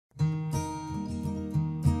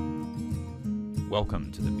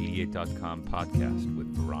Welcome to the Mediate.com podcast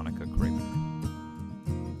with Veronica Kramer.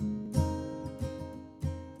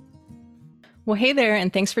 Well, hey there,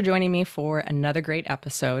 and thanks for joining me for another great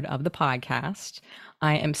episode of the podcast.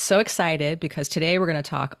 I am so excited because today we're going to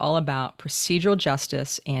talk all about procedural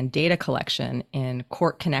justice and data collection in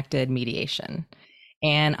court-connected mediation.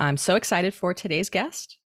 And I'm so excited for today's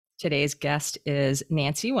guest. Today's guest is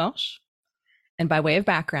Nancy Welsh. And by way of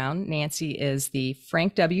background, Nancy is the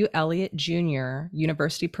Frank W. Elliott Jr.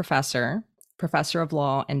 University Professor of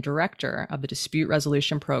Law, and Director of the Dispute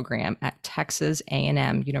Resolution Program at Texas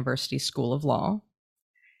A&M University School of Law.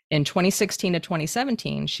 In 2016 to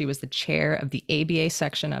 2017, she was the chair of the ABA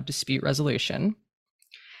section of Dispute Resolution.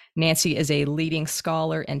 Nancy is a leading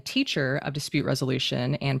scholar and teacher of dispute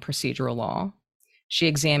resolution and procedural law. She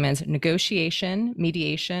examines negotiation,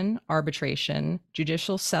 mediation, arbitration,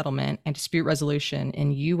 judicial settlement, and dispute resolution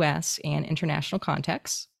in U.S. and international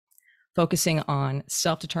contexts, focusing on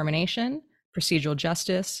self-determination, procedural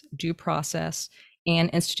justice, due process, and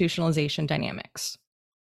institutionalization dynamics.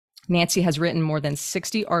 Nancy has written more than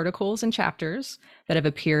 60 articles and chapters that have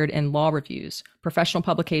appeared in law reviews, professional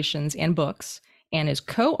publications, and books, and is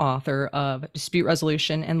co-author of Dispute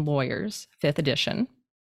Resolution and Lawyers, 5th edition.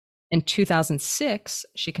 In 2006,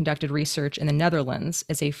 she conducted research in the Netherlands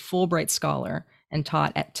as a Fulbright scholar and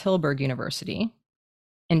taught at Tilburg University.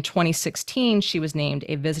 In 2016, she was named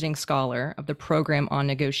a visiting scholar of the program on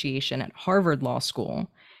negotiation at Harvard Law School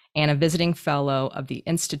and a visiting fellow of the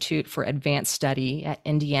Institute for Advanced Study at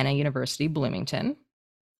Indiana University, Bloomington.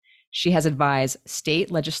 She has advised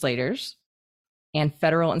state legislators and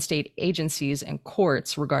federal and state agencies and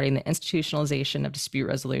courts regarding the institutionalization of dispute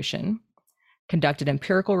resolution, conducted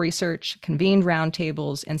empirical research, convened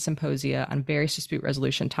roundtables and symposia on various dispute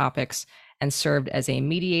resolution topics, and served as a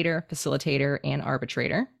mediator, facilitator, and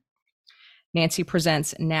arbitrator. Nancy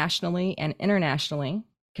presents nationally and internationally,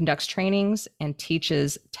 conducts trainings, and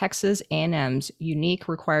teaches Texas A&M's unique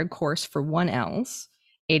required course for 1Ls,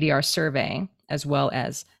 ADR survey, as well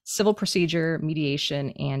as civil procedure,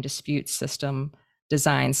 mediation, and dispute system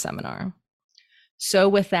design seminar. So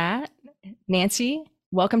with that, Nancy,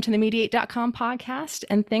 welcome to the Mediate.com podcast,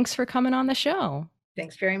 and thanks for coming on the show.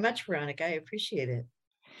 Thanks very much, Veronica. I appreciate it.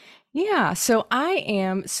 Yeah, so I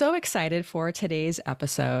am so excited for today's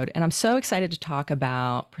episode, and I'm so excited to talk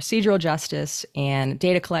about procedural justice and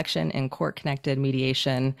data collection and court-connected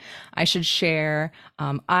mediation. I should share,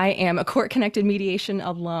 I am a court-connected mediation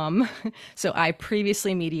alum, so I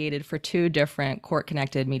previously mediated for 2 different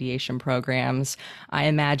court-connected mediation programs. I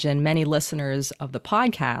imagine many listeners of the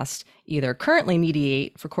podcast either currently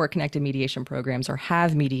mediate for court-connected mediation programs or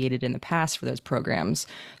have mediated in the past for those programs.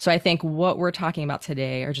 So I think what we're talking about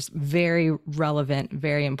today are just very relevant,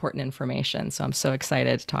 very important information. So I'm so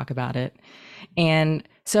excited to talk about it. And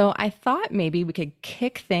so I thought maybe we could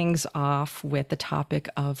kick things off with the topic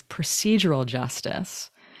of procedural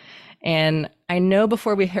justice. And I know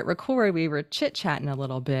before we hit record, we were chit-chatting a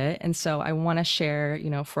little bit. And so I want to share,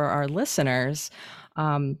 for our listeners,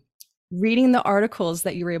 reading the articles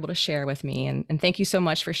that you were able to share with me. And thank you so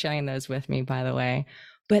much for sharing those with me, by the way.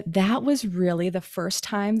 But that was really the first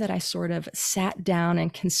time that I sort of sat down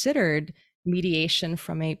and considered mediation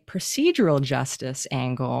from a procedural justice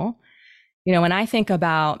angle. When I think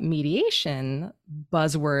about mediation,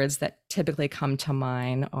 buzzwords that typically come to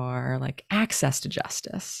mind are like access to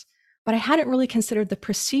justice. But I hadn't really considered the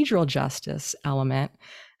procedural justice element.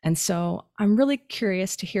 And so I'm really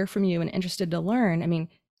curious to hear from you and interested to learn.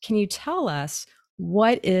 Can you tell us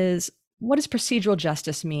what does procedural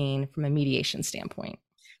justice mean from a mediation standpoint?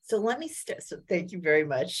 So let me start. So thank you very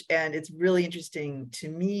much. And it's really interesting to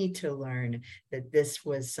me to learn that this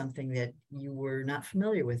was something that you were not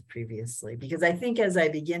familiar with previously, because I think as I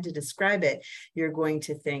begin to describe it, you're going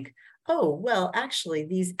to think, oh, well, actually,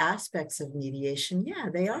 these aspects of mediation, yeah,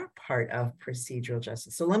 they are part of procedural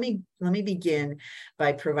justice. So let me begin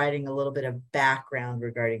by providing a little bit of background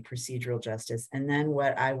regarding procedural justice. And then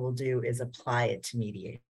what I will do is apply it to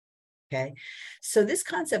mediation. Okay, so this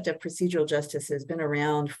concept of procedural justice has been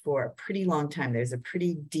around for a pretty long time. There's a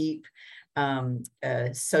pretty deep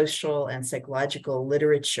social and psychological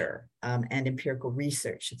literature and empirical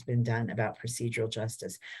research that's been done about procedural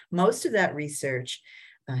justice. Most of that research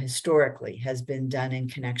historically has been done in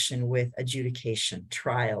connection with adjudication,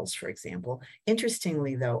 trials, for example.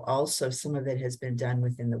 Interestingly, though, also some of it has been done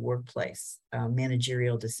within the workplace,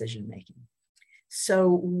 managerial decision-making. So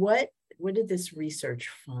what did this research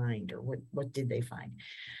find, or what did they find?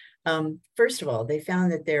 First of all, they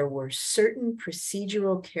found that there were certain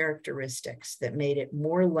procedural characteristics that made it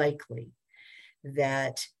more likely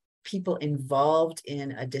that people involved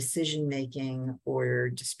in a decision-making or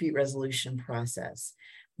dispute resolution process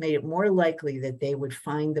made it more likely that they would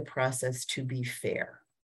find the process to be fair.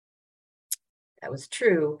 That was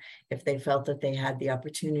true if they felt that they had the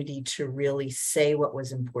opportunity to really say what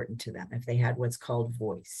was important to them, if they had what's called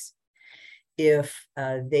voice. If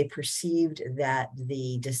they perceived that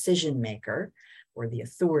the decision maker or the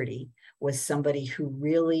authority was somebody who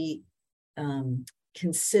really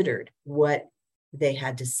considered what they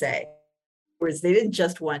had to say. Whereas they didn't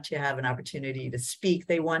just want to have an opportunity to speak,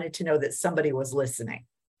 they wanted to know that somebody was listening.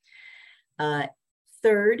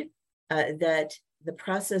 Third, that the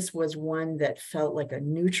process was one that felt like a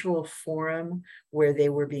neutral forum where they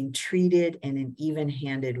were being treated in an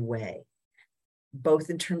even-handed way, both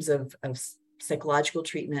in terms of psychological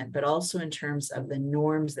treatment, but also in terms of the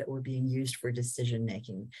norms that were being used for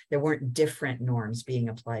decision-making. There weren't different norms being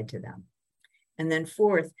applied to them. And then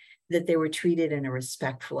fourth, that they were treated in a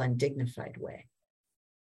respectful and dignified way.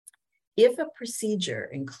 If a procedure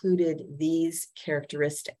included these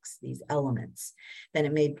characteristics, these elements, then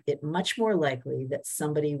it made it much more likely that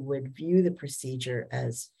somebody would view the procedure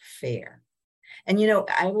as fair. And, you know,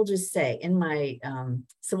 I will just say in my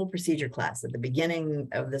civil procedure class at the beginning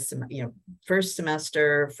of the first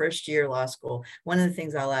semester, first year law school, one of the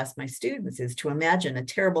things I'll ask my students is to imagine a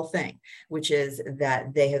terrible thing, which is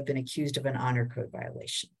that they have been accused of an honor code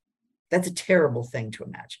violation. That's a terrible thing to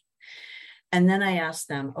imagine. And then I ask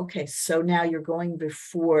them, okay, so now you're going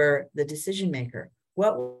before the decision maker.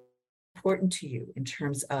 What was important to you in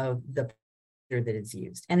terms of the procedure that is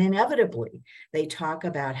used? And inevitably, they talk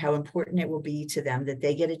about how important it will be to them that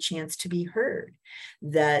they get a chance to be heard,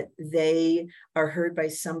 that they are heard by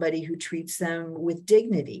somebody who treats them with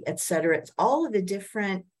dignity, et cetera. It's all of the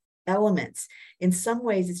different elements. In some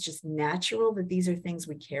ways, it's just natural that these are things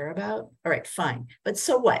we care about. All right, fine. But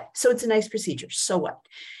so what? So it's a nice procedure. So what?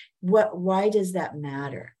 Why does that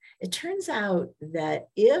matter? It turns out that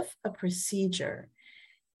if a procedure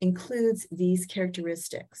includes these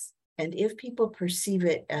characteristics, and if people perceive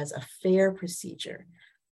it as a fair procedure,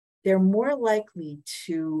 they're more likely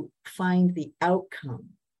to find the outcome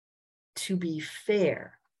to be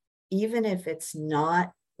fair, even if it's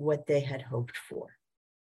not what they had hoped for.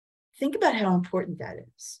 Think about how important that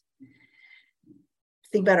is.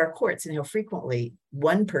 Think about our courts and how frequently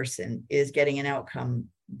one person is getting an outcome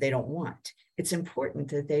they don't want. It's important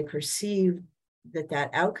that they perceive that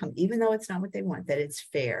outcome, even though it's not what they want, that it's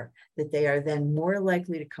fair, that they are then more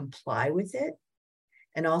likely to comply with it,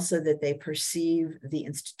 and also that they perceive the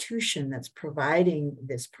institution that's providing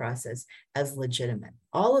this process as legitimate.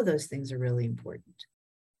 All of those things are really important.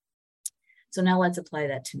 So now let's apply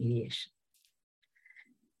that to mediation.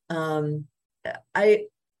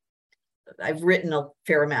 I've written a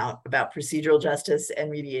fair amount about procedural justice and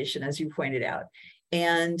mediation, as you pointed out.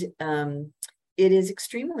 And it is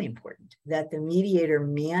extremely important that the mediator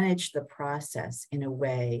manage the process in a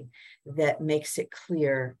way that makes it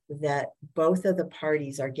clear that both of the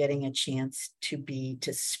parties are getting a chance to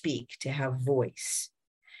speak, to have voice.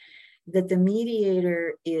 That the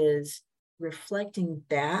mediator is reflecting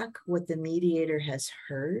back what the mediator has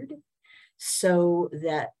heard, so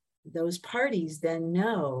that those parties then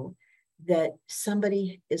know that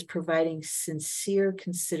somebody is providing sincere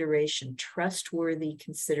consideration, trustworthy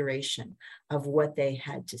consideration of what they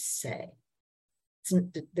had to say.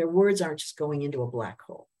 Their words aren't just going into a black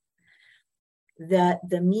hole. That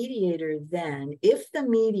the mediator then, if the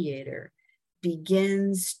mediator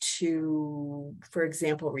begins to, for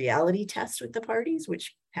example, reality test with the parties,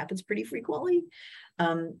 which happens pretty frequently,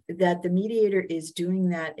 that the mediator is doing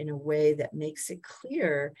that in a way that makes it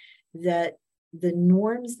clear that the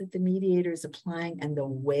norms that the mediator is applying and the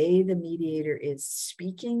way the mediator is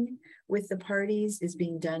speaking with the parties is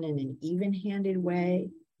being done in an even-handed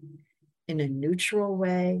way, in a neutral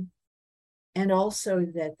way, and also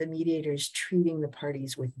that the mediator is treating the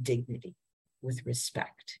parties with dignity, with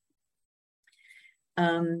respect.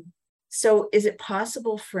 So is it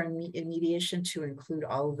possible for a mediation to include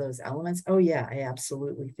all of those elements? Oh yeah, I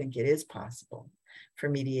absolutely think it is possible for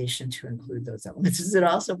mediation to include those elements. Is it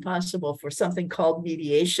also possible for something called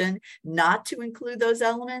mediation not to include those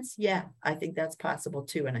elements? Yeah, I think that's possible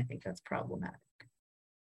too, and I think that's problematic.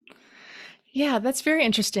 Yeah, that's very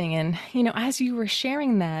interesting. And, you know, as you were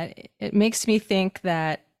sharing that, it makes me think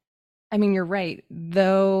that, I mean, you're right.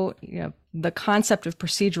 Though, you know, the concept of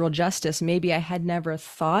procedural justice, maybe I had never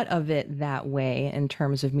thought of it that way in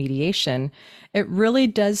terms of mediation. It really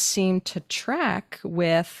does seem to track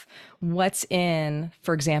with what's in,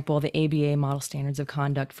 for example, the ABA model standards of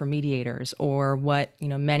conduct for mediators, or what, you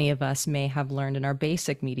know, many of us may have learned in our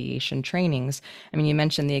basic mediation trainings. I mean, you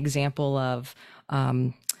mentioned the example of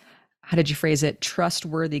how did you phrase it?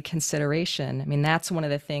 Trustworthy consideration. I mean, that's one of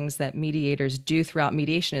the things that mediators do throughout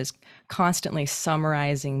mediation is constantly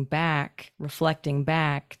summarizing back, reflecting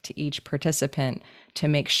back to each participant to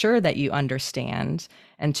make sure that you understand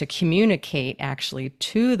and to communicate actually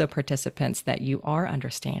to the participants that you are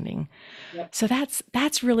understanding. Yep. So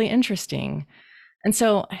that's really interesting. And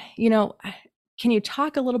so, can you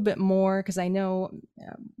talk a little bit more? Because I know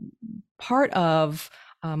part of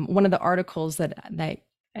one of the articles that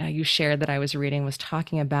you shared that I was reading was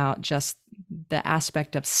talking about just the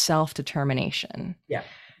aspect of self-determination. Yeah.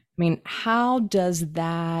 I mean, how does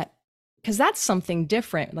that, because that's something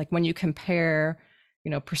different, like when you compare,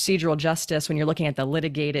 procedural justice, when you're looking at the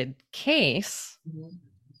litigated case,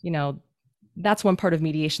 that's one part of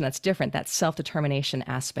mediation that's different, that self-determination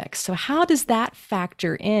aspect. So how does that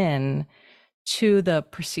factor in to the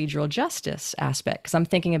procedural justice aspect? Because I'm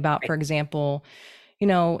thinking about, for example,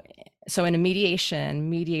 so in a mediation,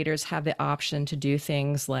 mediators have the option to do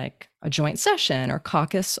things like a joint session or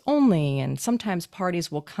caucus only. And sometimes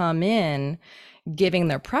parties will come in giving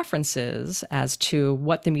their preferences as to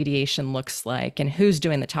what the mediation looks like and who's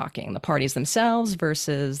doing the talking, the parties themselves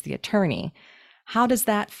versus the attorney. How does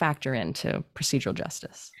that factor into procedural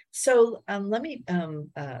justice? So let me,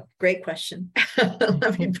 great question.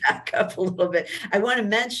 Let me back up a little bit. I want to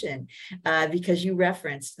mention, because you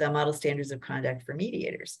referenced the model standards of conduct for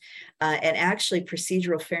mediators, and actually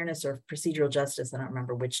procedural fairness or procedural justice, I don't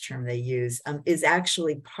remember which term they use, is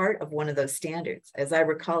actually part of one of those standards. As I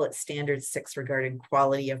recall, it's standard 6 regarding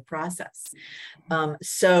quality of process.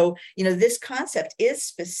 So, this concept is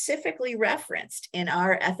specifically referenced in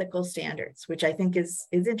our ethical standards, which I think is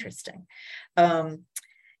interesting.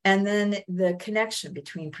 And then the connection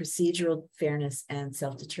between procedural fairness and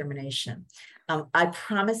self-determination. I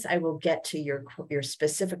promise I will get to your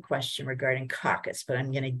specific question regarding caucus, but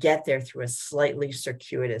I'm going to get there through a slightly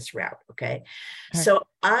circuitous route, okay? Right. So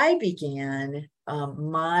I began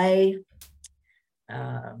my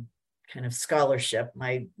kind of scholarship,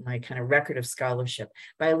 my kind of record of scholarship,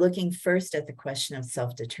 by looking first at the question of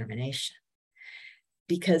self-determination.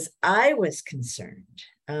 Because I was concerned,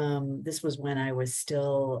 this was when I was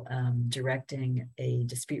still directing a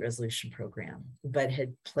dispute resolution program, but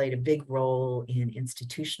had played a big role in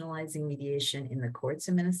institutionalizing mediation in the courts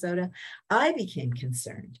in Minnesota. I became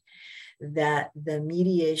concerned that the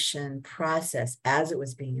mediation process, as it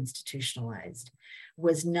was being institutionalized,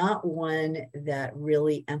 was not one that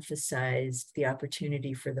really emphasized the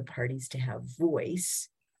opportunity for the parties to have voice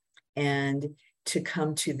and to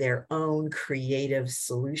come to their own creative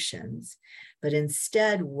solutions, but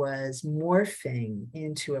instead was morphing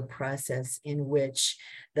into a process in which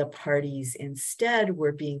the parties instead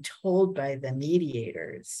were being told by the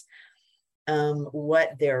mediators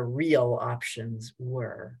what their real options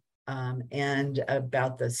were, and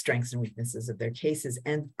about the strengths and weaknesses of their cases.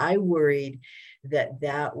 And I worried that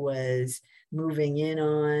that was moving in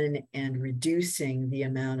on and reducing the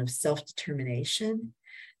amount of self-determination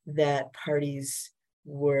that parties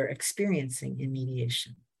were experiencing in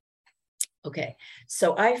mediation. Okay,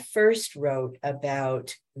 so I first wrote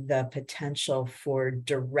about the potential for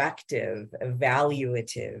directive,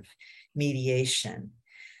 evaluative mediation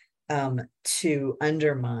to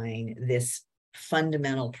undermine this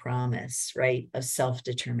fundamental promise, right, of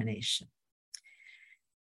self-determination.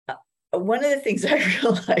 One of the things I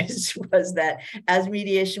realized was that as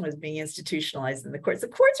mediation was being institutionalized in the courts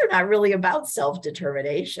are not really about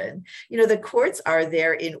self-determination. The courts are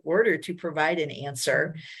there in order to provide an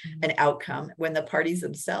answer, an outcome, when the parties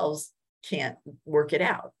themselves can't work it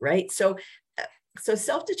out, right? So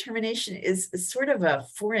self-determination is sort of a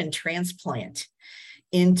foreign transplant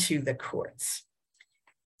into the courts.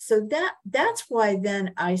 So that's why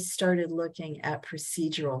then I started looking at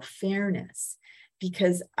procedural fairness,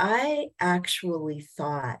 because I actually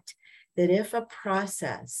thought that if a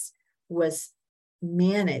process was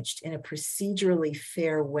managed in a procedurally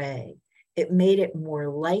fair way, it made it more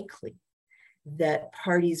likely that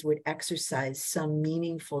parties would exercise some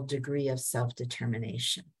meaningful degree of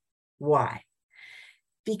self-determination. Why?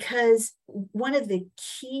 Because one of the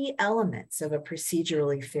key elements of a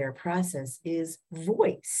procedurally fair process is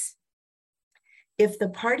voice. If the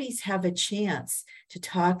parties have a chance to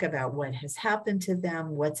talk about what has happened to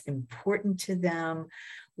them, what's important to them,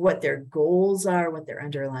 what their goals are, what their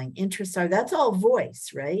underlying interests are, that's all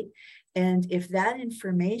voice, right? And if that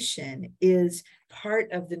information is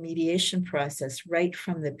part of the mediation process right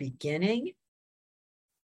from the beginning,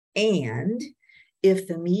 and if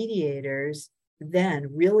the mediators then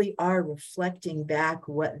really are reflecting back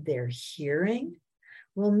what they're hearing,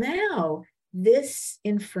 well, now this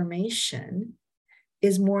information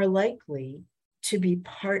is more likely to be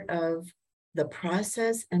part of the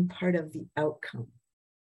process and part of the outcome.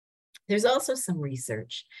 There's also some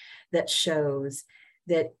research that shows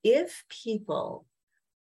that if people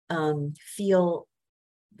feel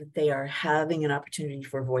that they are having an opportunity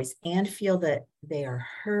for voice and feel that they are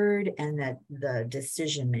heard and that the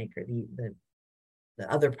decision maker, the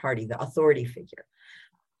other party, the authority figure,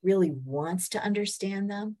 really wants to understand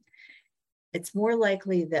them, it's more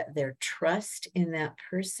likely that their trust in that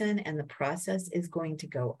person and the process is going to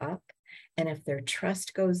go up. And if their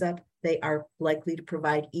trust goes up, they are likely to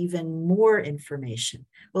provide even more information.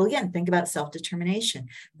 Well, again, think about self-determination.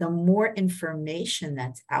 The more information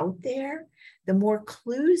that's out there, the more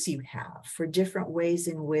clues you have for different ways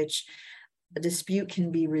in which a dispute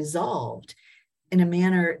can be resolved in a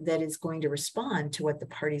manner that is going to respond to what the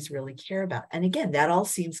parties really care about. And again, that all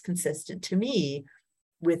seems consistent to me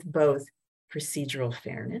with both procedural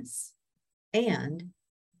fairness and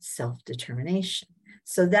self-determination.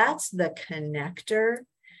 So that's the connector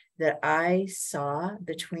that I saw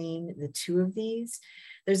between the two of these.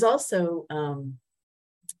 There's also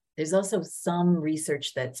some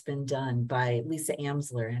research that's been done by Lisa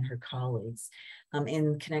Amsler and her colleagues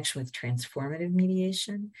in connection with transformative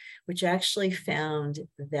mediation, which actually found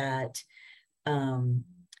that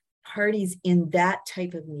parties in that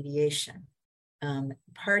type of mediation,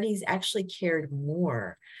 parties actually cared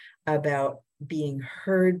more about being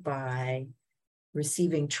heard by,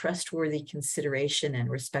 receiving trustworthy consideration and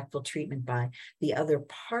respectful treatment by the other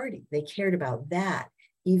party. They cared about that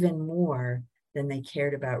even more than they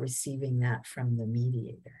cared about receiving that from the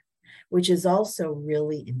mediator, which is also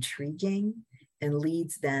really intriguing and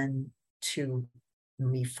leads then to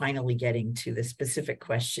me finally getting to the specific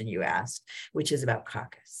question you asked, which is about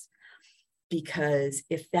caucus. Because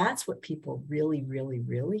if that's what people really, really,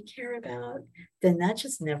 really care about, then that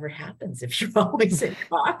just never happens if you're always in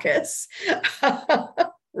caucus,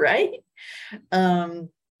 right? It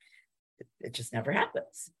just never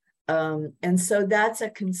happens. And so that's a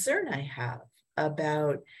concern I have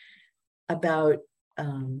about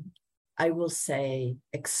I will say,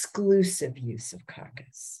 exclusive use of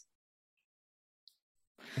caucus.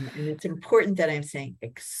 And it's important that I'm saying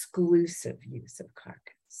exclusive use of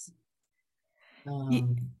caucus.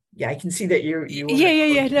 Yeah, I can see that you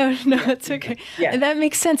Yeah. No, yeah, it's okay. Yeah. That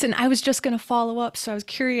makes sense. And I was just going to follow up. So I was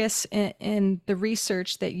curious in the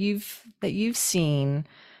research that you've seen.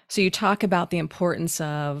 So you talk about the importance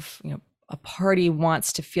of, a party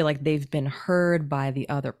wants to feel like they've been heard by the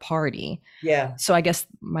other party. Yeah. So I guess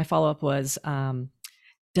my follow-up was,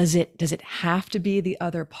 does it have to be the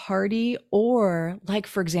other party? Or like,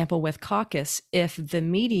 for example, with caucus, if the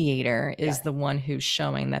mediator is the one who's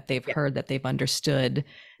showing that they've heard, that they've understood,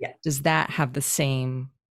 does that have the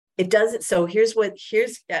same? It doesn't. So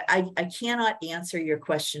I cannot answer your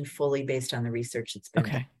question fully based on the research that's been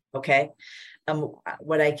done. Okay.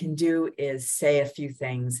 What I can do is say a few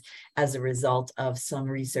things as a result of some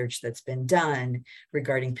research that's been done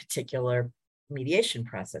regarding particular mediation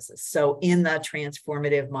processes. So in the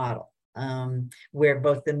transformative model, where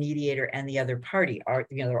both the mediator and the other party are,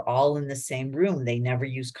 they're all in the same room, they never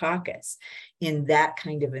use caucus. In that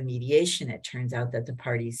kind of a mediation, it turns out that the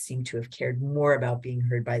parties seem to have cared more about being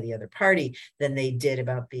heard by the other party than they did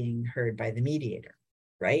about being heard by the mediator,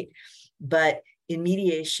 right? But in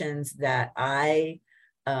mediations that I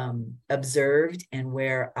observed and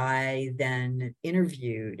where I then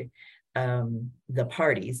interviewed the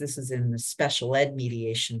parties, this is in the special ed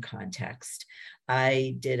mediation context,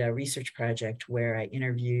 I did a research project where I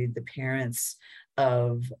interviewed the parents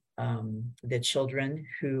of the children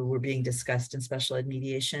who were being discussed in special ed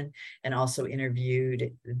mediation, and also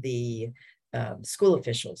interviewed the school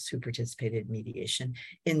officials who participated in mediation.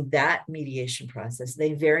 In that mediation process,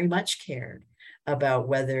 they very much cared about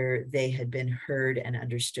whether they had been heard and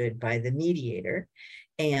understood by the mediator.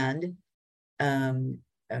 And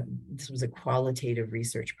this was a qualitative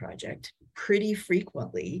research project. Pretty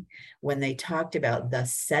frequently, when they talked about the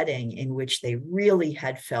setting in which they really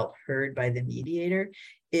had felt heard by the mediator,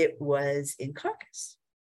 it was in caucus,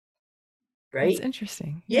 right? That's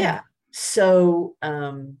interesting. Yeah. So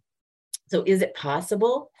is it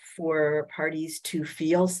possible for parties to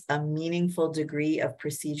feel a meaningful degree of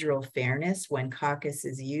procedural fairness when caucus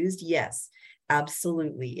is used? Yes,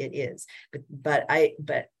 absolutely it is. But I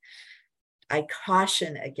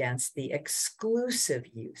caution against the exclusive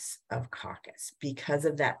use of caucus because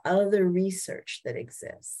of that other research that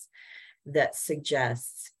exists that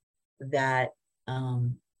suggests that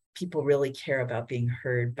people really care about being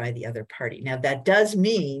heard by the other party. Now, that does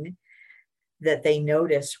mean that they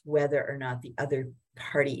notice whether or not the other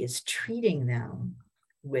party is treating them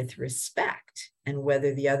with respect and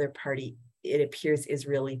whether the other party it appears, is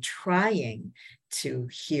really trying to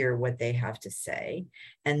hear what they have to say.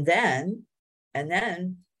 And then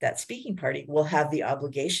that speaking party will have the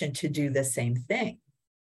obligation to do the same thing,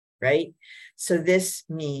 right? So this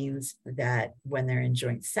means that when they're in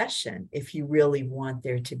joint session, if you really want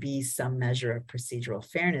there to be some measure of procedural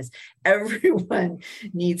fairness, everyone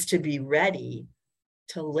needs to be ready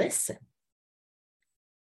to listen.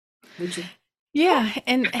 Which is Yeah,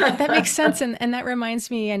 and that makes sense. And that reminds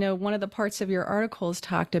me, I know one of the parts of your articles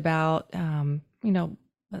talked about,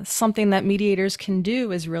 something that mediators can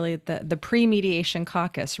do is really the pre-mediation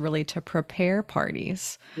caucus, really to prepare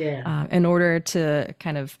parties in order to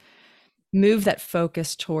kind of move that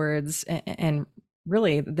focus towards, and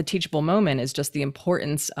really the teachable moment is just the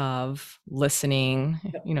importance of listening,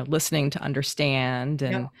 listening to understand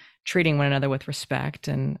and treating one another with respect.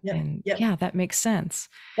 And yeah, that makes sense.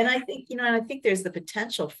 And I think, and I think there's the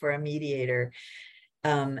potential for a mediator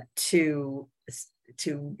to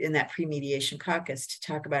in that pre-mediation caucus to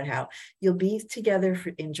talk about how you'll be together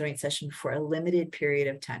in joint session for a limited period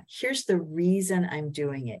of time. Here's the reason I'm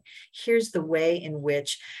doing it. Here's the way in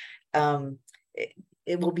which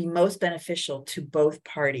it will be most beneficial to both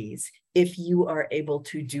parties if you are able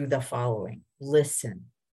to do the following: listen,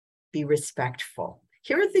 be respectful.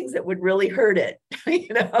 Here are things that would really hurt it,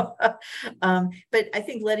 but I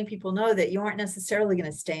think letting people know that you aren't necessarily going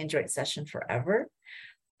to stay in joint session forever,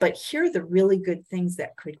 but here are the really good things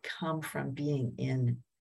that could come from being in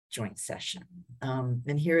joint session.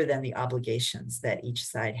 And here are then the obligations that each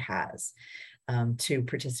side has to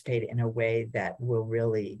participate in a way that will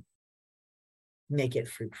really make it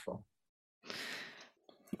fruitful.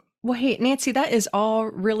 Well, hey, Nancy, that is all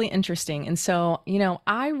really interesting. And so,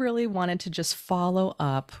 I really wanted to just follow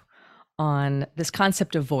up on this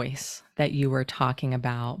concept of voice that you were talking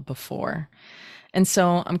about before. And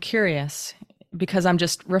so I'm curious, because I'm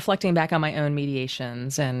just reflecting back on my own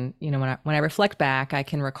mediations. And, when I reflect back, I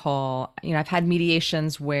can recall, I've had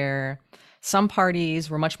mediations where some parties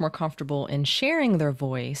were much more comfortable in sharing their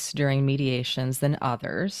voice during mediations than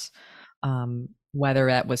others. Whether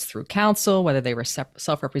that was through counsel, whether they were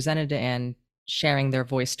self-represented and sharing their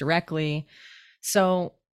voice directly.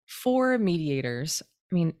 So for mediators,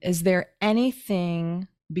 is there anything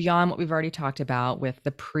beyond what we've already talked about with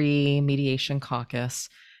the pre-mediation caucus?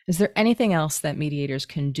 Is there anything else that mediators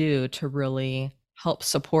can do to really help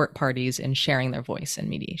support parties in sharing their voice in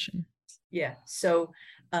mediation? Yeah, so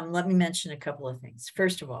let me mention a couple of things.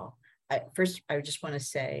 First of all, I just want to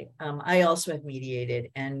say, I also have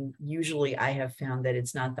mediated, and usually I have found that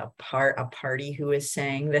it's not a party who is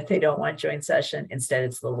saying that they don't want joint session. Instead,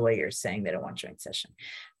 it's the lawyers saying they don't want joint session.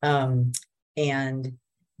 And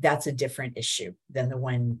that's a different issue than the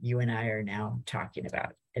one you and I are now talking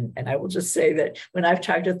about. And I will just say that when I've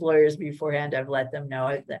talked with lawyers beforehand, I've let them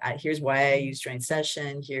know, here's why I use joint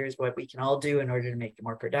session. Here's what we can all do in order to make it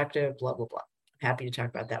more productive, blah, blah, blah. Happy to talk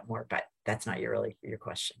about that more, but that's not your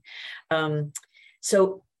question.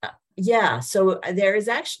 So there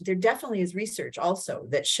definitely is research also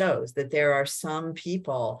that shows that there are some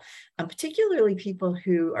people, particularly people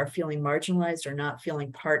who are feeling marginalized or not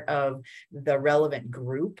feeling part of the relevant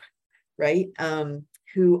group, right?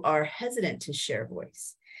 Who are hesitant to share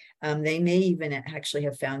voice. They may even actually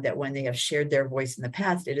have found that when they have shared their voice in the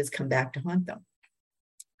past, it has come back to haunt them.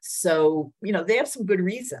 So, they have some good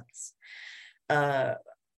reasons.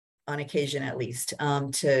 On occasion, at least,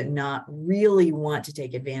 to not really want to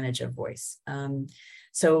take advantage of voice.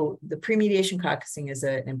 So the pre-mediation caucusing is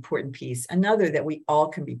an important piece. Another that we all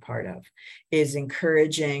can be part of is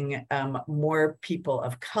encouraging more people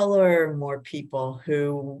of color, more people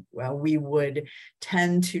who we would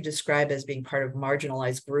tend to describe as being part of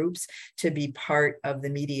marginalized groups, to be part of the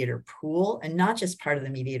mediator pool, and not just part of the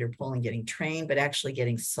mediator pool and getting trained, but actually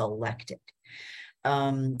getting selected.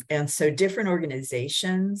 And so different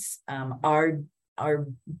organizations are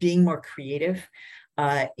being more creative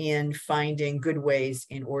in finding good ways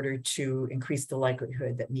in order to increase the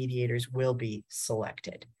likelihood that mediators will be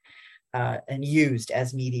selected and used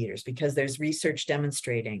as mediators, because there's research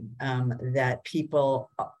demonstrating that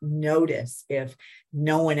people notice if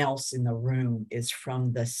no one else in the room is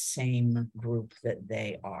from the same group that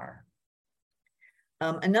they are.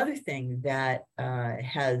 Another thing that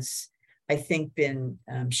has, I think, been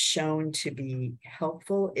shown to be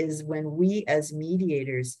helpful is when we as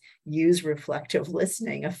mediators use reflective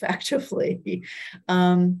listening effectively,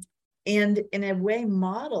 and in a way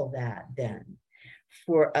model that then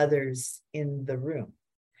for others in the room.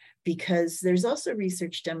 Because there's also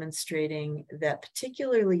research demonstrating that,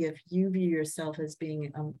 particularly if you view yourself as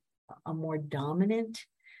being a more dominant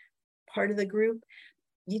part of the group,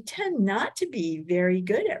 you tend not to be very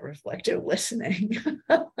good at reflective listening.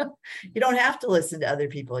 You don't have to listen to other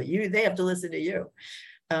people. They have to listen to you.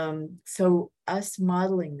 So us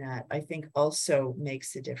modeling that, I think, also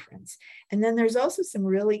makes a difference. And then there's also some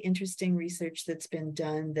really interesting research that's been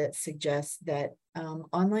done that suggests that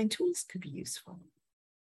online tools could be useful.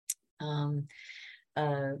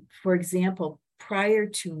 For example, prior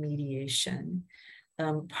to mediation,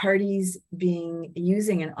 parties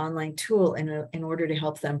using an online tool in order to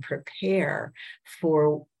help them prepare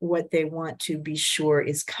for what they want to be sure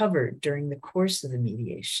is covered during the course of the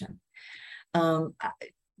mediation.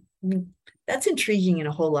 That's intriguing in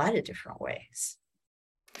a whole lot of different ways.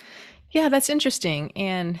 Yeah, that's interesting.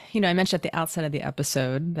 And, I mentioned at the outset of the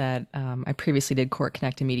episode that I previously did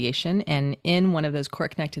court-connected mediation. And in one of those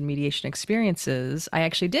court-connected mediation experiences, I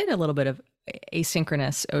actually did a little bit of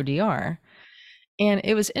asynchronous ODR. And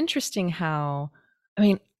it was interesting how,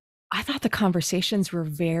 I thought the conversations were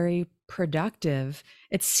very productive.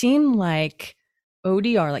 It seemed like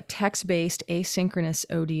ODR, like text-based asynchronous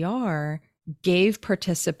ODR, gave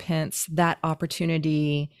participants that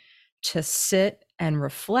opportunity to sit and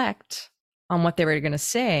reflect on what they were going to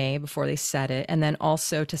say before they said it, and then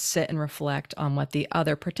also to sit and reflect on what the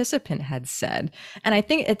other participant had said. And I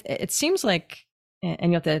think it seems like,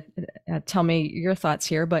 and you have to tell me your thoughts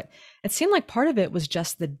here, but it seemed like part of it was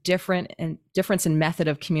just the difference in method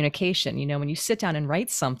of communication. When you sit down and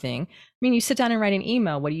write something, you sit down and write an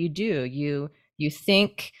email, what do? You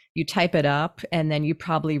think, you type it up, and then you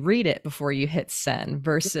probably read it before you hit send,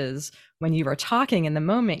 versus when you are talking in the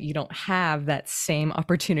moment, you don't have that same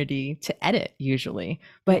opportunity to edit usually.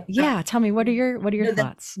 But yeah, tell me, what are your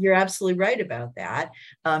thoughts? You're absolutely right about that.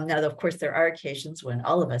 Now, of course, there are occasions when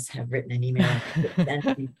all of us have written an email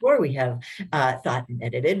before we have thought and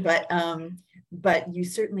edited, but you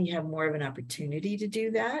certainly have more of an opportunity to do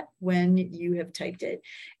that when you have typed it.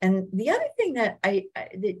 And the other thing that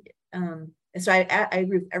so I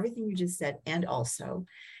agree with everything you just said, and also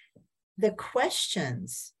the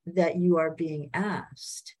questions that you are being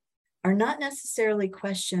asked are not necessarily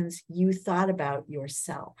questions you thought about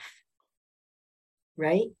yourself,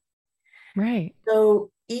 right? Right.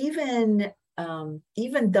 So even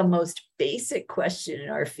the most basic question in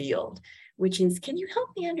our field, which is, can you help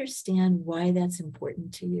me understand why that's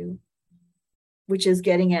important to you? Which is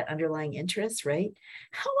getting at underlying interests, right?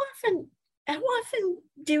 How often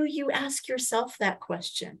do you ask yourself that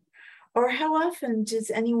question? Or how often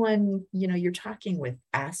does anyone, you're talking with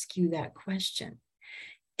ask you that question?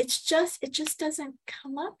 It just doesn't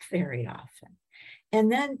come up very often.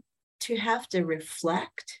 And then to have to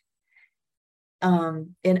reflect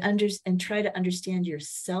and try to understand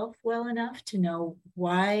yourself well enough to know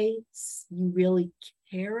why you really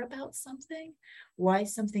care about something, why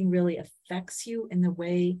something really affects you in the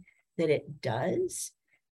way that it does.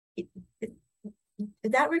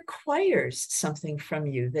 That requires something from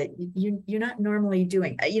you that you're not normally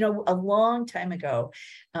doing. A long time ago,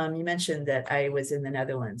 you mentioned that I was in the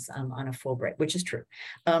Netherlands on a Fulbright, which is true.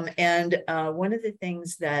 And one of the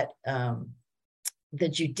things that the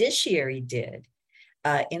judiciary did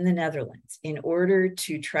in the Netherlands in order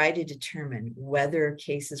to try to determine whether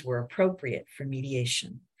cases were appropriate for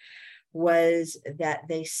mediation was that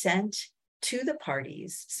they sent to the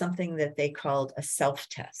parties something that they called a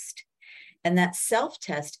self-test. And that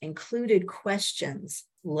self-test included questions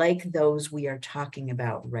like those we are talking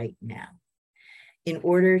about right now, in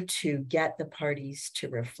order to get the parties to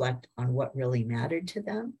reflect on what really mattered to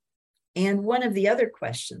them. And one of the other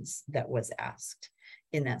questions that was asked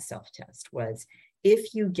in that self-test was,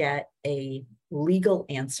 if you get a legal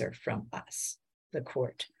answer from us, the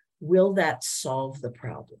court, will that solve the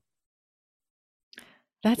problem?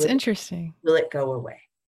 That's interesting. Will it go away?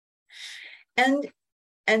 And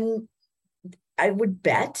I would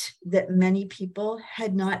bet that many people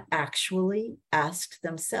had not actually asked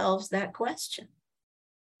themselves that question.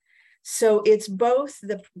 So it's both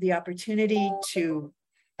the opportunity to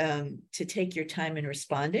take your time in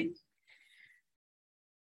responding,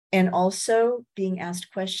 and also being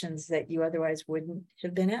asked questions that you otherwise wouldn't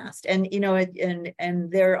have been asked. And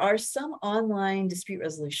and there are some online dispute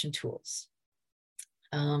resolution tools.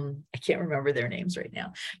 I can't remember their names right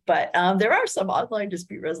now, but there are some online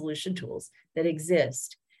dispute resolution tools that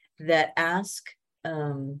exist that ask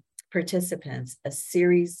participants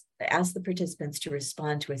the participants to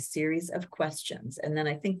respond to a series of questions. And then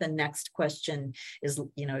I think the next question is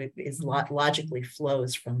logically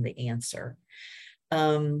flows from the answer.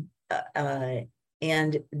 And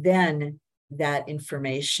then that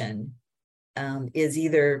information is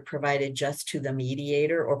either provided just to the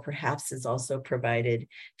mediator or perhaps is also provided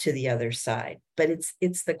to the other side. But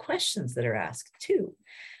it's the questions that are asked too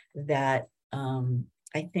that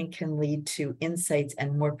I think can lead to insights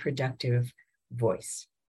and more productive voice.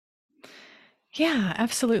 Yeah,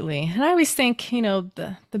 absolutely. And I always think,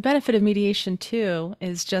 the benefit of mediation too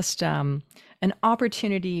is just an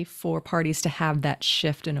opportunity for parties to have that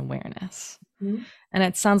shift in awareness. Mm-hmm. And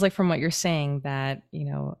it sounds like from what you're saying that,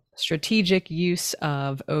 strategic use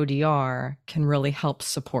of ODR can really help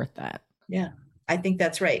support that. Yeah, I think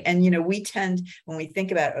that's right. And, we tend, when we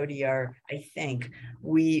think about ODR, I think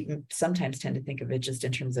we sometimes tend to think of it just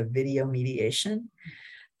in terms of video mediation.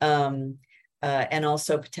 And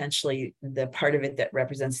also potentially the part of it that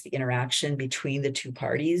represents the interaction between the two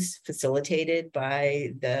parties facilitated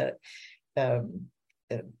by the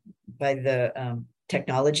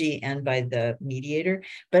technology and by the mediator,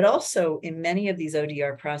 but also in many of these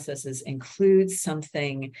ODR processes includes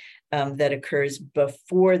something that occurs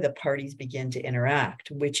before the parties begin to interact,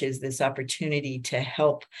 which is this opportunity to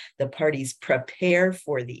help the parties prepare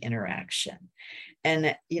for the interaction.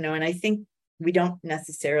 And, and I think we don't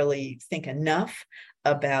necessarily think enough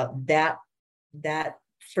about that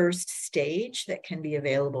first stage that can be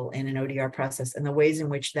available in an ODR process and the ways in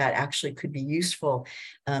which that actually could be useful,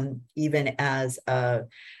 even as a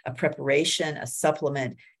preparation, a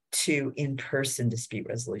supplement to in-person dispute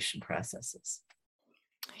resolution processes.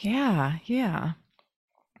 Yeah, yeah.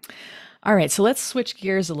 All right, so let's switch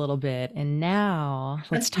gears a little bit. And now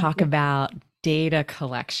let's talk about data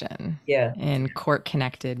collection in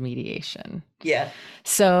court-connected mediation. Yeah.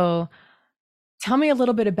 So tell me a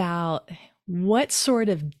little bit about what sort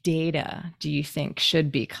of data do you think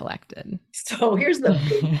should be collected? So here's the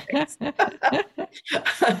basics.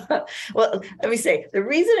 Well, let me say, the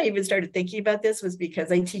reason I even started thinking about this was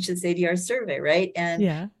because I teach this ADR survey, right?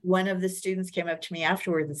 And one of the students came up to me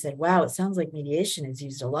afterwards and said, wow, it sounds like mediation is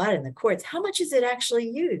used a lot in the courts. How much is it actually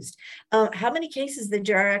used? How many cases the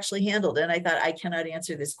jar actually handled? And I thought, I cannot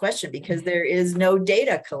answer this question because there is no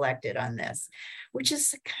data collected on this, which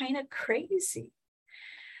is kind of crazy.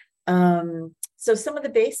 So some of the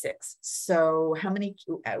basics. So how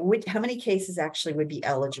many cases actually would be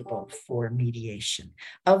eligible for mediation?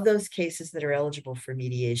 Of those cases that are eligible for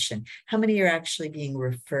mediation, how many are actually being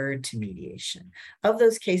referred to mediation? Of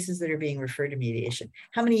those cases that are being referred to mediation,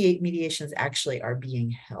 how many mediations actually are being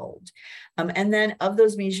held? And then of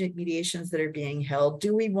those mediations that are being held,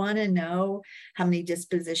 do we want to know how many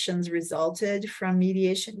dispositions resulted from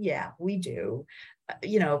mediation? Yeah, we do.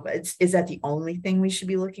 Is that the only thing we should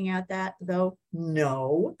be looking at that though?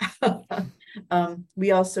 No.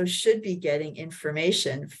 We also should be getting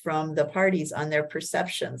information from the parties on their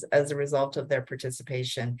perceptions as a result of their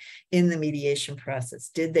participation in the mediation process.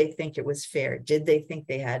 Did they think it was fair? Did they think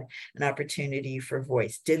they had an opportunity for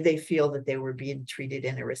voice? Did they feel that they were being treated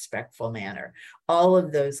in a respectful manner? All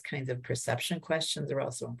of those kinds of perception questions are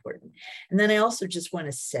also important. And then I also just want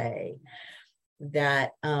to say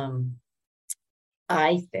that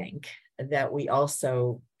I think that we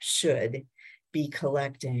also should be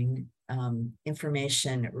collecting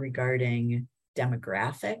information regarding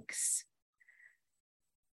demographics.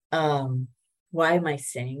 Why am I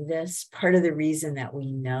saying this? Part of the reason that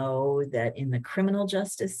we know that in the criminal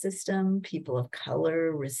justice system, people of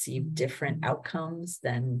color receive different outcomes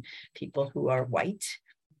than people who are white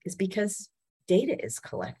is because data is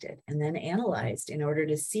collected and then analyzed in order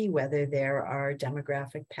to see whether there are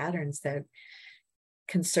demographic patterns that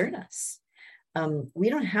concern us. We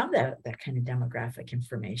don't have that kind of demographic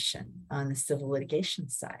information on the civil litigation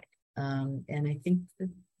side. And I think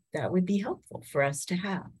that would be helpful for us to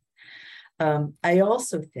have. I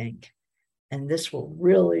also think, and this will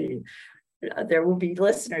really, there will be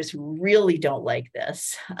listeners who really don't like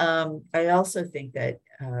this. I also think that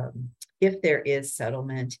if there is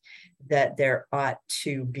settlement, that there ought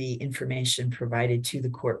to be information provided to the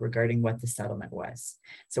court regarding what the settlement was.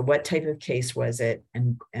 So what type of case was it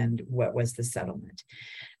and what was the settlement?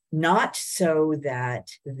 Not so that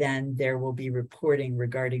then there will be reporting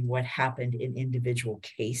regarding what happened in individual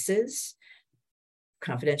cases.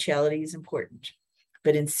 Confidentiality is important,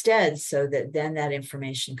 but instead so that then that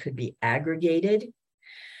information could be aggregated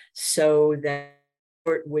so that the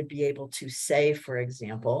court would be able to say, for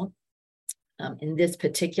example, in this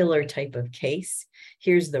particular type of case,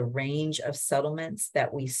 here's the range of settlements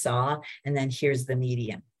that we saw, and then here's the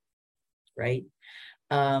median, right?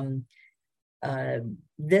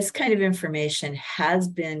 This kind of information has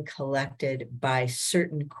been collected by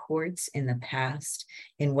certain courts in the past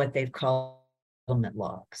in what they've called settlement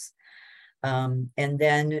logs. And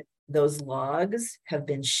then Those logs have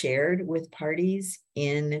been shared with parties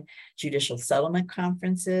in judicial settlement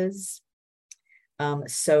conferences,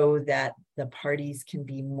 so that the parties can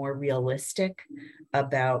be more realistic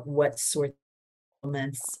about what sort of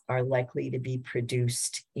settlements are likely to be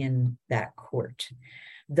produced in that court.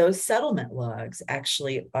 Those settlement logs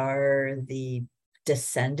actually are the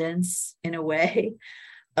descendants, in a way,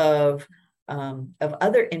 of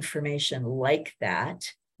other information like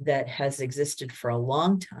that has existed for a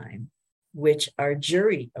long time, which are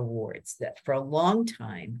jury awards. That for a long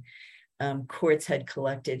time, courts had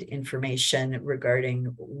collected information regarding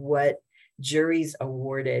what juries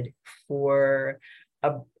awarded for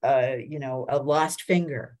a lost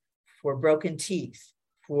finger, for broken teeth,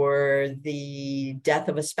 for the death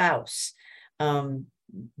of a spouse.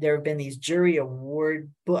 There have been these jury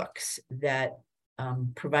award books that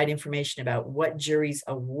provide information about what juries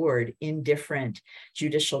award in different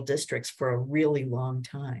judicial districts for a really long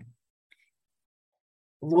time.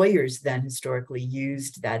 Lawyers then historically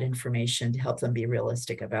used that information to help them be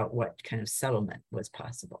realistic about what kind of settlement was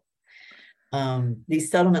possible.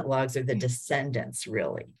 These settlement logs are the descendants,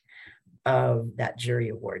 really, of that jury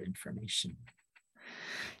award information.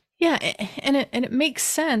 Yeah, and it makes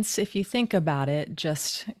sense if you think about it,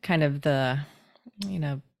 just kind of the,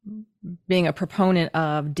 being a proponent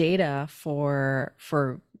of data for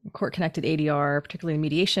court-connected ADR, particularly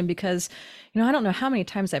mediation, because, I don't know how many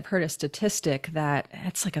times I've heard a statistic that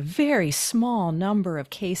it's like a very small number of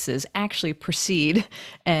cases actually proceed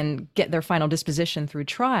and get their final disposition through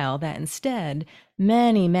trial, that instead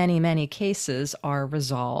many, many, many cases are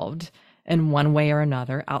resolved in one way or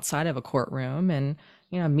another outside of a courtroom. And,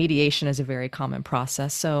 mediation is a very common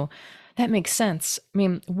process. So that makes sense. I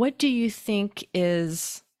mean, what do you think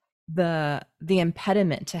is the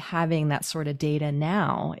impediment to having that sort of data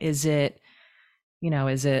now? Is it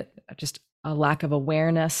just a lack of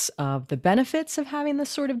awareness of the benefits of having this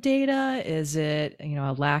sort of data? Is it,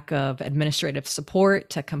 a lack of administrative support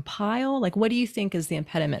to compile? Like, what do you think is the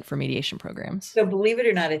impediment for mediation programs? So believe it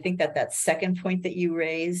or not, I think that second point that you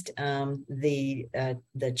raised,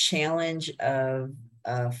 the challenge of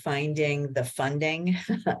finding the funding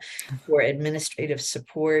for administrative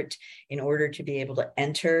support in order to be able to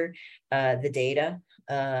enter the data,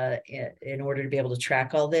 in order to be able to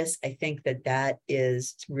track all this, I think that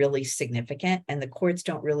is really significant. And the courts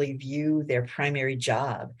don't really view their primary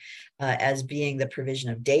job as being the provision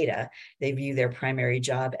of data. They view their primary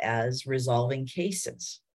job as resolving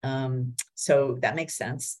cases. So that makes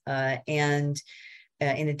sense. And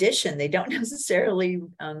in addition, they don't necessarily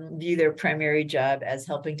view their primary job as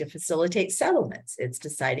helping to facilitate settlements. It's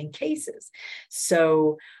deciding cases.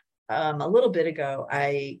 So a little bit ago,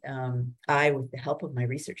 I, with the help of my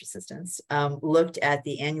research assistants, looked at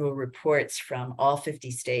the annual reports from all 50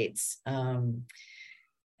 states. I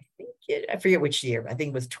forget which year. I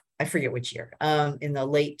forget which year. In the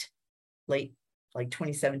late, like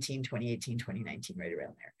 2017, 2018, 2019, right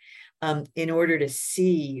around there, in order to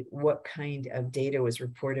see what kind of data was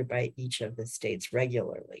reported by each of the states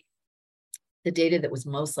regularly. The data that was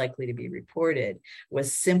most likely to be reported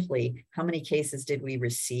was simply how many cases did we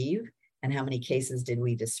receive and how many cases did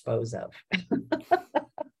we dispose of.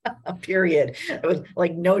 A period. It was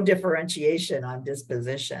like no differentiation on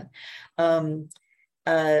disposition.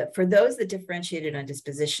 For those that differentiated on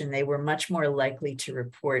disposition, they were much more likely to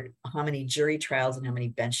report how many jury trials and how many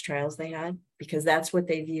bench trials they had, because that's what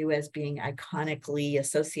they view as being iconically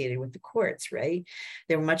associated with the courts, right?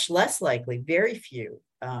 They were much less likely, very few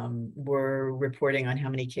were reporting on how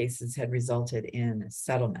many cases had resulted in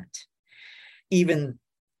settlement. Even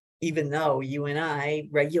though you and I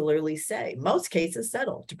regularly say most cases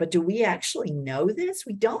settled, but do we actually know this?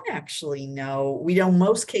 We don't actually know.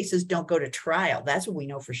 Most cases don't go to trial. That's what we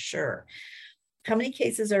know for sure. How many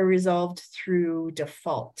cases are resolved through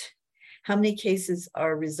default? How many cases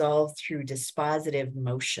are resolved through dispositive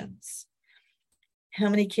motions? How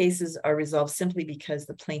many cases are resolved simply because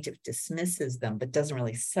the plaintiff dismisses them, but doesn't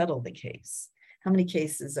really settle the case? How many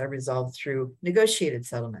cases are resolved through negotiated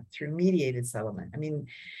settlement, through mediated settlement? I mean,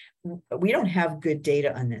 we don't have good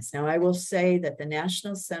data on this. Now, I will say that the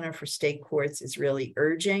National Center for State Courts is really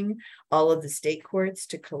urging all of the state courts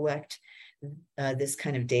to collect this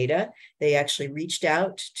kind of data. They actually reached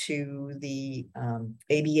out to the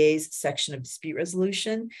ABA's section of dispute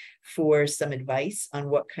resolution for some advice on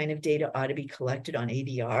what kind of data ought to be collected on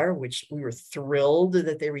ADR, which we were thrilled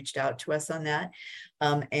that they reached out to us on that.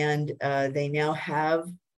 And they now have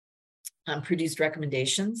produced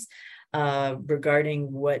recommendations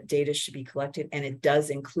regarding what data should be collected. And it does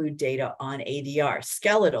include data on ADR,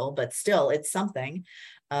 skeletal, but still it's something.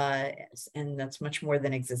 And that's much more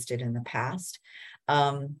than existed in the past.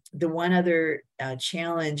 The one other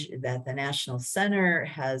challenge that the National Center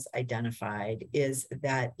has identified is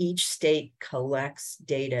that each state collects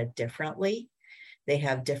data differently. They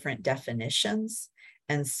have different definitions.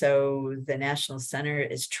 And so the National Center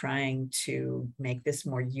is trying to make this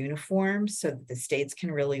more uniform so that the states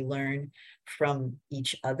can really learn from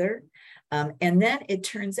each other. And then it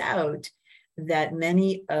turns out that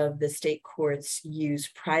many of the state courts use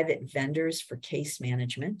private vendors for case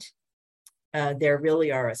management. There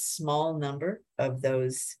really are a small number of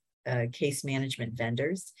those case management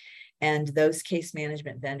vendors. And those case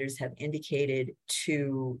management vendors have indicated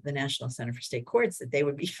to the National Center for State Courts that they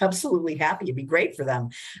would be absolutely happy. It'd be great for them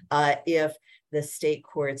if the state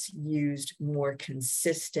courts used more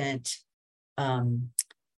consistent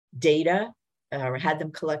data or had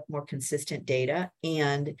them collect more consistent data,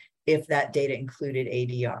 and if that data included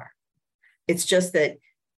ADR. It's just that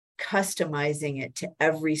customizing it to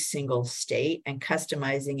every single state and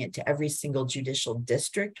customizing it to every single judicial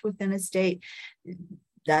district within a state,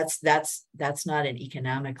 that's not an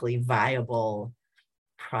economically viable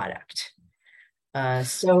product.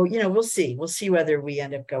 So, we'll see whether we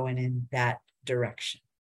end up going in that direction.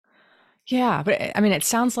 Yeah, but I mean, it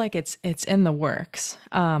sounds like it's in the works.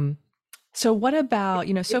 So what about,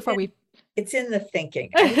 so far it's in the thinking.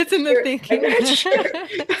 It's in the thinking. I'm not sure.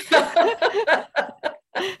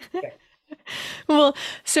 Well,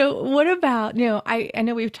 so what about, I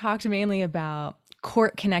know we've talked mainly about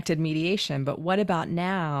court-connected mediation, but what about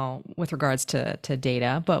now with regards to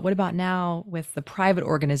data? But what about now with the private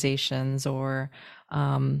organizations or,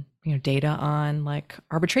 data on like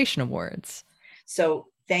arbitration awards? So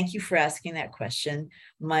thank you for asking that question.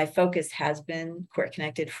 My focus has been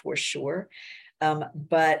court-connected for sure,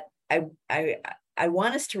 but I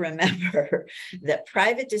want us to remember that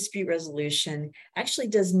private dispute resolution actually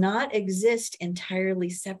does not exist entirely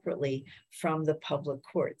separately from the public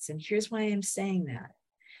courts. And here's why I'm saying that.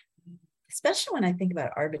 Especially when I think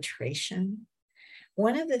about arbitration,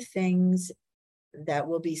 one of the things that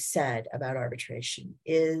will be said about arbitration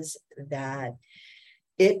is that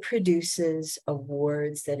it produces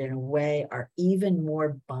awards that in a way are even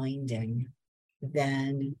more binding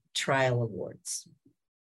than trial awards.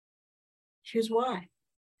 Here's why.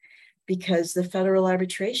 Because the Federal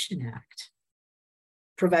Arbitration Act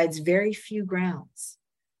provides very few grounds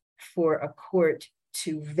for a court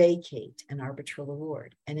to vacate an arbitral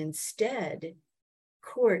award. And instead,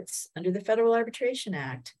 courts under the Federal Arbitration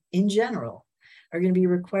Act in general are going to be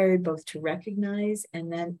required both to recognize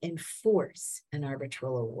and then enforce an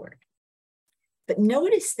arbitral award. But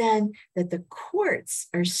notice then that the courts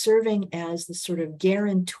are serving as the sort of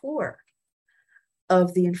guarantor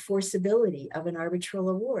of the enforceability of an arbitral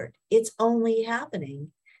award. It's only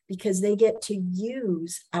happening because they get to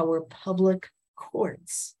use our public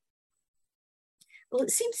courts. Well,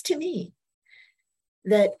 it seems to me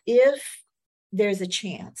that if there's a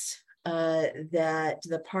chance that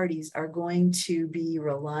the parties are going to be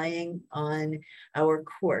relying on our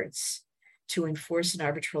courts to enforce an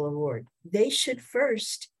arbitral award, they should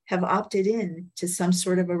first have opted in to some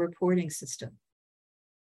sort of a reporting system.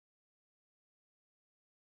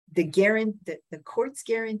 The court's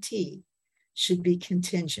guarantee should be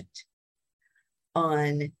contingent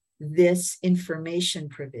on this information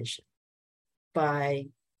provision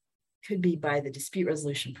could be by the dispute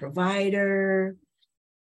resolution provider,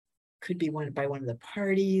 could be by one of the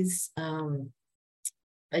parties.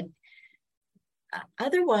 But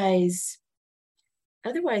otherwise,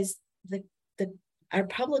 our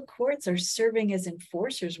public courts are serving as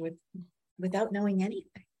enforcers without knowing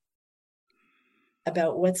anything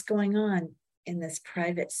about what's going on in this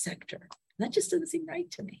private sector. And that just doesn't seem right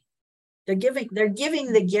to me. They're giving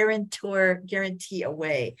the guarantee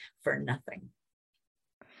away for nothing.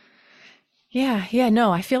 Yeah,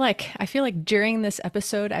 no, I feel like during this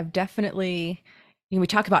episode, I've definitely, we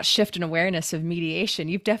talk about shift in awareness of mediation.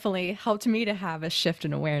 You've definitely helped me to have a shift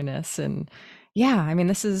in awareness. And yeah, I mean,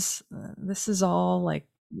 this is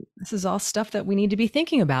all stuff that we need to be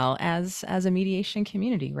thinking about as a mediation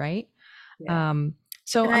community, right? Yeah.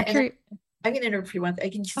 So I'm curious. I'm going to interrupt you one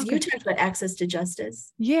thing. You talked about access to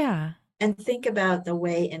justice. Yeah. And think about the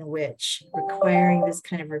way in which requiring this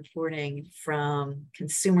kind of reporting from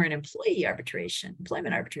consumer and employment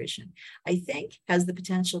arbitration, I think has the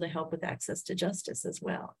potential to help with access to justice as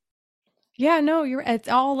well. Yeah, no, it's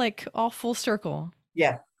all full circle.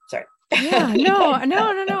 Yeah, sorry. Yeah,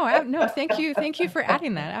 no. Thank you for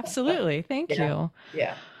adding that. Absolutely, thank you.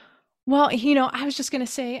 Yeah. Well, I was just going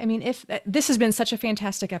to say, I mean, if this has been such a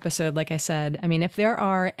fantastic episode, like I said, I mean, if there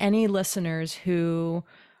are any listeners who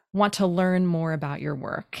want to learn more about your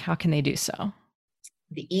work, how can they do so?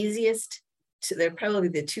 The easiest they're probably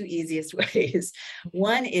the two easiest ways.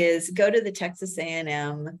 One is go to the Texas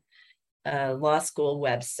A&M Law School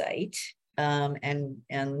website,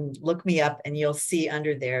 and look me up, and you'll see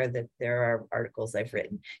under there that there are articles I've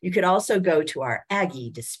written. You could also go to our Aggie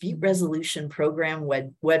Dispute Resolution Program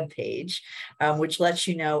webpage, which lets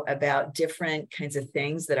you know about different kinds of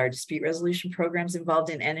things that our dispute resolution programs involved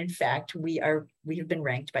in. And in fact, we have been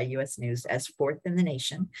ranked by US News as 4th in the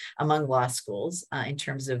nation among law schools in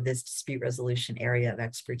terms of this dispute resolution area of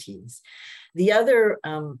expertise. The other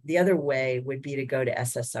way would be to go to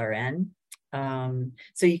SSRN.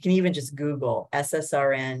 So you can even just Google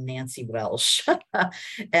SSRN Nancy Welsh,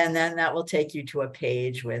 and then that will take you to a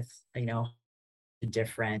page with,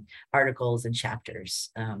 different articles and chapters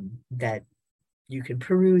that you can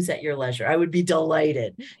peruse at your leisure. I would be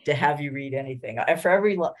delighted to have you read anything. For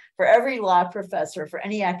every law professor, for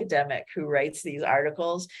any academic who writes these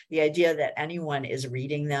articles, the idea that anyone is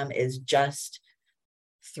reading them is just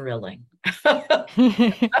thrilling.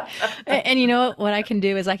 And you know what I can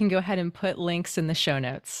do is I can go ahead and put links in the show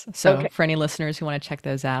notes. So for any listeners who want to check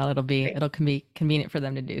those out, it'll be convenient for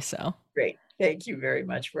them to do so. Great. Thank you very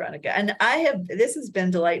much, Veronica. And this has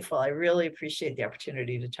been delightful. I really appreciate the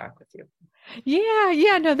opportunity to talk with you.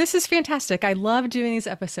 Yeah, no, this is fantastic. I love doing these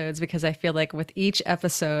episodes because I feel like with each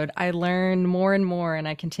episode, I learn more and more, and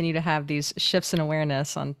I continue to have these shifts in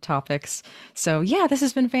awareness on topics. So yeah, this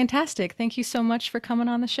has been fantastic. Thank you so much for coming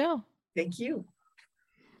on the show. Thank you.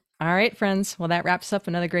 All right, friends. Well, that wraps up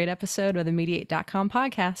another great episode of the Mediate.com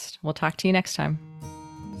podcast. We'll talk to you next time.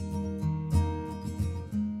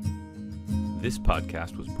 This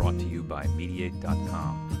podcast was brought to you by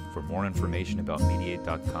Mediate.com. For more information about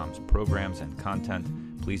Mediate.com's programs and content,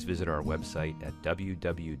 please visit our website at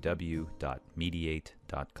www.mediate.com.